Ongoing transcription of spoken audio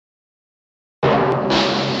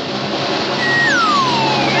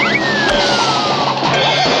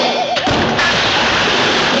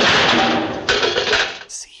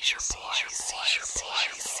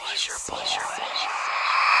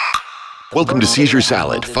Welcome to Seizure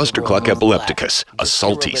Salad, Fustercluck epilepticus, a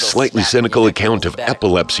salty, slightly cynical account of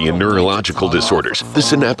epilepsy and neurological disorders, the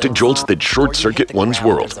synaptic jolts that short-circuit one's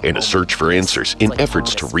world, and a search for answers in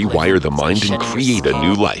efforts to rewire the mind and create a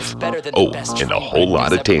new life. Oh, and a whole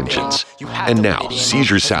lot of tangents. And now,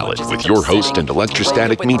 Seizure Salad with your host and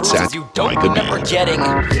electrostatic meat sack, Micah B.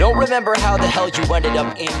 You don't remember how the hell you ended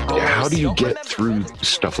up indoors. How do you get through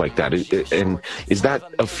stuff like that? And is that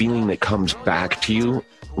a feeling that comes back to you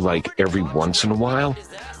like every once in a while?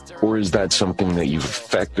 Or is that something that you've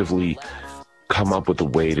effectively come up with a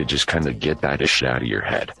way to just kind of get that shit out of your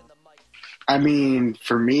head? I mean,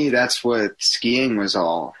 for me, that's what skiing was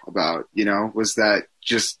all about, was that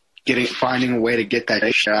just finding a way to get that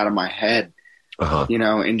shit out of my head,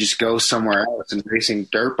 and just go somewhere else and racing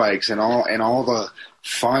dirt bikes and all the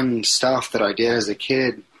fun stuff that I did as a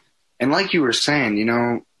kid. And like you were saying,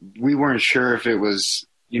 we weren't sure if it was,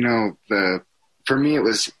 for me, it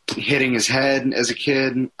was hitting his head as a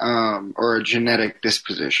kid, or a genetic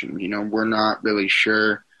disposition. We're not really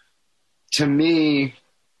sure. To me,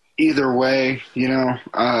 either way, and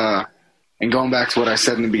going back to what I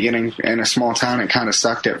said in the beginning, in a small town, it kind of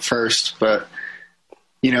sucked at first, but,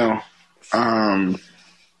 I've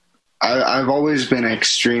always been an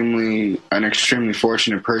extremely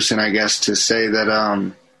fortunate person, I guess, to say that,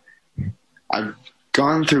 I've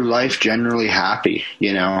gone through life generally happy,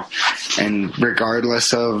 and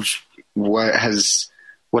regardless of what has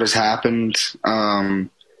happened,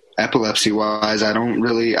 epilepsy wise, I haven't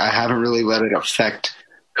really let it affect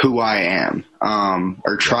who I am,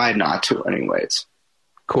 or tried not to anyways.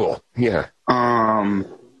 Cool. Yeah.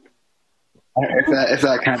 If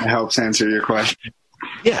that kind of helps answer your question.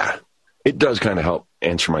 Yeah, it does kind of help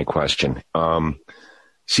answer my question.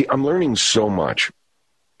 See, I'm learning so much,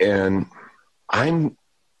 and I'm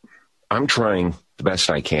trying the best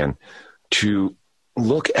I can to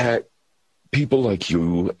look at people like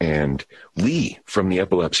you and Lee from the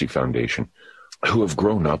Epilepsy Foundation who have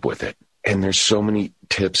grown up with it. And there's so many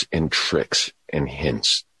tips and tricks and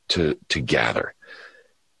hints to gather.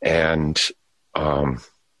 And,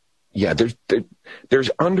 there's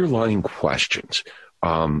underlying questions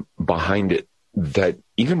behind it that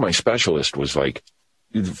even my specialist was like,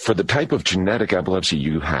 for the type of genetic epilepsy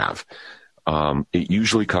you have, it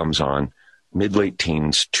usually comes on mid-late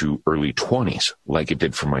teens to early 20s, like it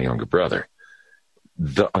did for my younger brother.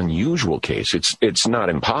 The unusual case, it's not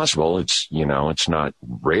impossible, it's not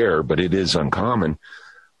rare, but it is uncommon,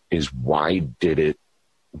 is why did it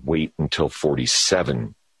wait until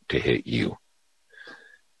 47 to hit you?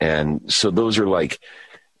 And so those are like,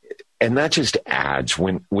 and that just adds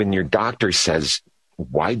when your doctor says,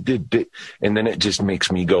 why did it, and then it just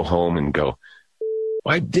makes me go home and go,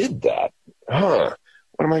 I did that. What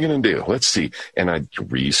am I going to do? Let's see. And I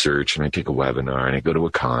research and I take a webinar and I go to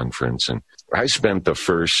a conference, and I spent the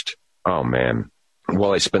first couple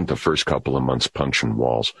of months punching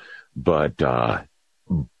walls, but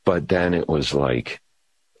then it was like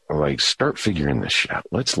start figuring this shit out.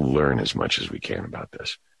 Let's learn as much as we can about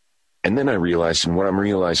this. And then I realized, and what I'm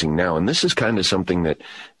realizing now, and this is kind of something that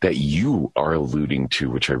you are alluding to,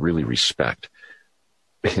 which I really respect.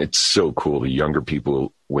 It's so cool. The younger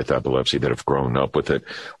people with epilepsy that have grown up with it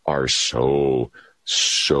are so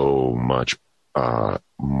much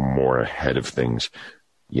more ahead of things.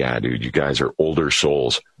 Yeah, dude, you guys are older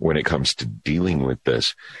souls when it comes to dealing with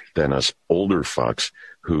this than us older fucks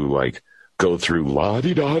who like go through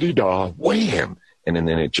la-di-da-di-da, wham, and then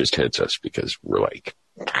it just hits us because we're like,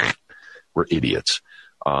 we're idiots.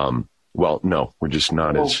 Well, no, we're just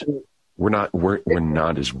not as, we're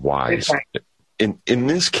not as wise. In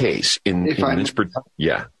this case,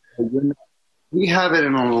 yeah. We have it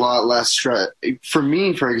in a lot less stress. For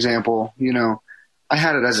me, for example, I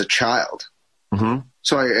had it as a child. Mm-hmm.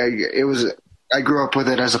 So I grew up with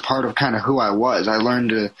it as a part of kind of who I was. I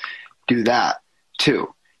learned to do that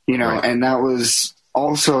too, right. And that was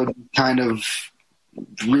also kind of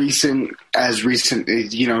recent,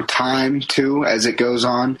 time too, as it goes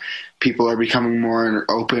on, people are becoming more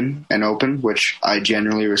open, which I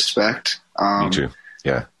generally respect. Me too.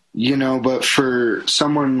 Yeah. But for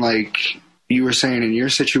someone like you were saying in your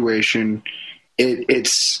situation,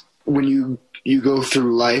 it's when you go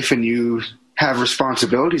through life and you have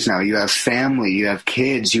responsibilities now, you have family, you have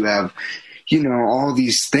kids, you have, all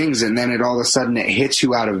these things. And then all of a sudden it hits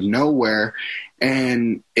you out of nowhere,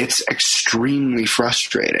 and it's extremely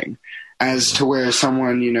frustrating as to where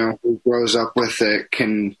someone, who grows up with it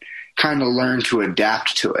can kind of learn to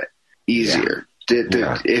adapt to it easier.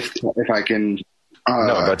 Yeah. If I can,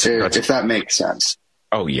 if that makes sense.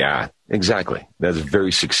 Oh yeah, exactly. That's a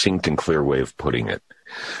very succinct and clear way of putting it.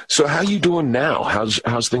 So how you doing now?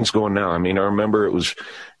 How's things going now? I mean, I remember it was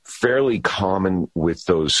fairly common with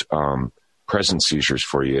those present seizures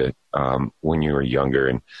for you when you were younger,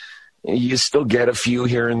 and you still get a few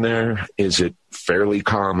here and there. Is it fairly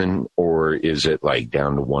common, or is it like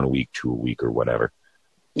down to 1 week, 2 a week, or whatever?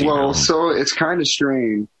 Well, so it's kind of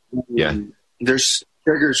strange. Yeah. There's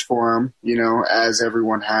triggers for them, you know, as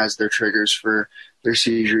everyone has their triggers for their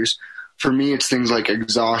seizures. For me, it's things like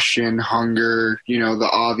exhaustion, hunger, you know, the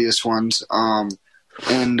obvious ones,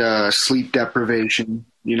 and sleep deprivation,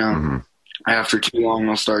 you know. Mm-hmm. After too long,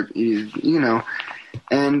 I'll start, you know.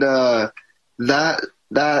 And that's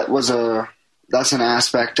an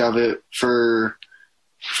aspect of it for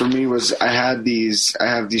me was I have these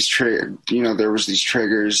there was these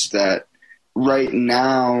triggers that right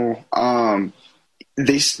now,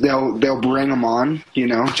 they'll bring them on, you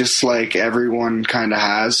know, just like everyone kind of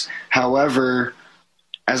has. However,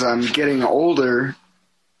 as I'm getting older,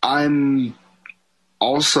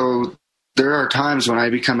 there are times when I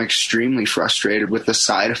become extremely frustrated with the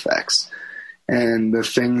side effects and the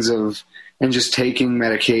things and just taking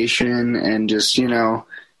medication and just, you know,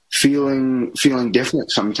 feeling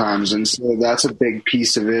different sometimes. And so that's a big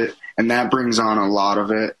piece of it. And that brings on a lot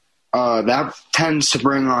of it. That tends to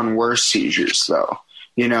bring on worse seizures though,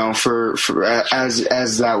 you know,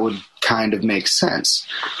 as that would kind of make sense.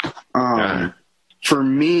 For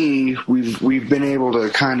me, we've been able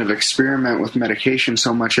to kind of experiment with medication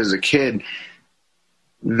so much as a kid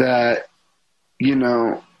that, you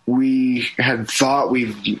know, we had thought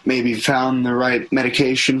we've maybe found the right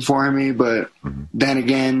medication for me, but then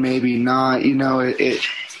again, maybe not. You know,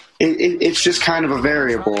 it's just kind of a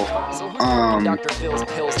variable.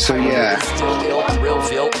 So yeah.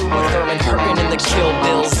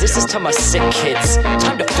 This is to my sick kids.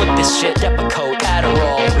 Time to flip this shit. Depakote,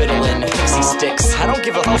 Adderall, Ritalin, Pixie sticks. I don't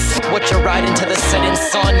give a f what you're riding to the setting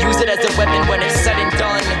sun. Use it as a